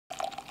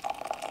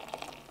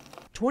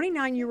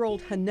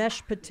29-year-old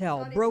Hanesh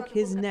Patel broke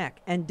his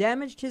neck and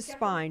damaged his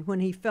spine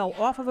when he fell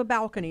off of a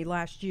balcony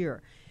last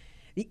year.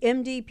 The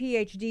MD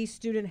PhD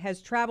student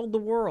has traveled the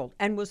world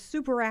and was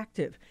super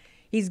active.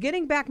 He's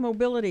getting back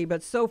mobility,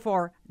 but so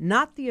far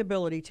not the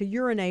ability to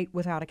urinate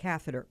without a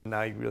catheter.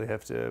 Now you really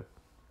have to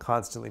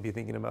constantly be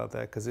thinking about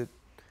that, because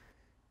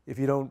if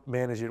you don't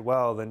manage it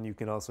well, then you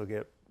can also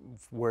get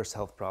worse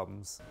health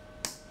problems.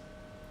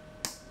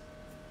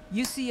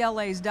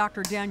 UCLA's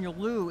Dr. Daniel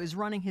Liu is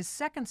running his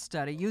second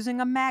study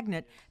using a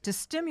magnet to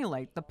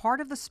stimulate the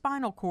part of the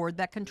spinal cord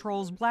that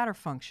controls bladder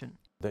function.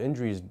 The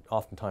injury is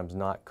oftentimes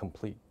not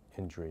complete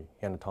injury,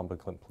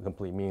 anatomically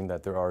complete, meaning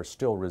that there are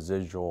still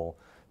residual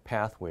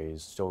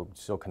pathways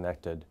still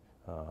connected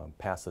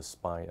past the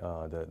spine,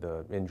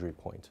 the injury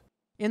point.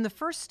 In the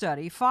first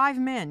study, 5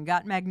 men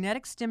got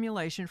magnetic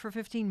stimulation for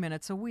 15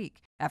 minutes a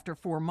week. After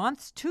 4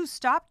 months, 2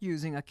 stopped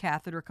using a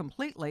catheter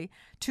completely,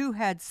 2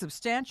 had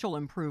substantial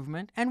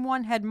improvement, and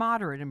 1 had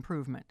moderate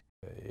improvement.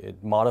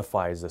 It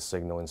modifies the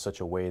signal in such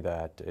a way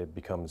that it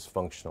becomes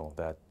functional,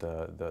 that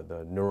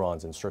the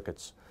neurons and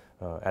circuits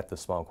at the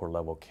spinal cord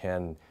level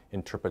can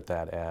interpret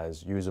that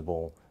as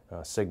usable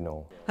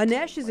signal.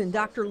 Hanesh is in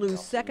Dr.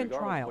 Liu's second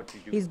trial.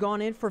 He's gone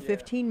in for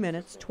 15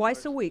 minutes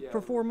twice a week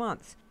for 4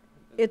 months.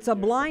 It's a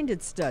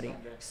blinded study,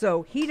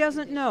 so he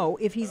doesn't know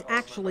if he's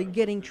actually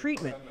getting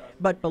treatment,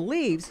 but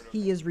believes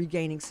he is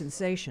regaining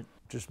sensation.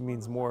 Just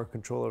means more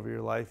control over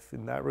your life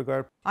in that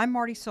regard. I'm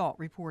Marty Salt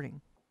reporting.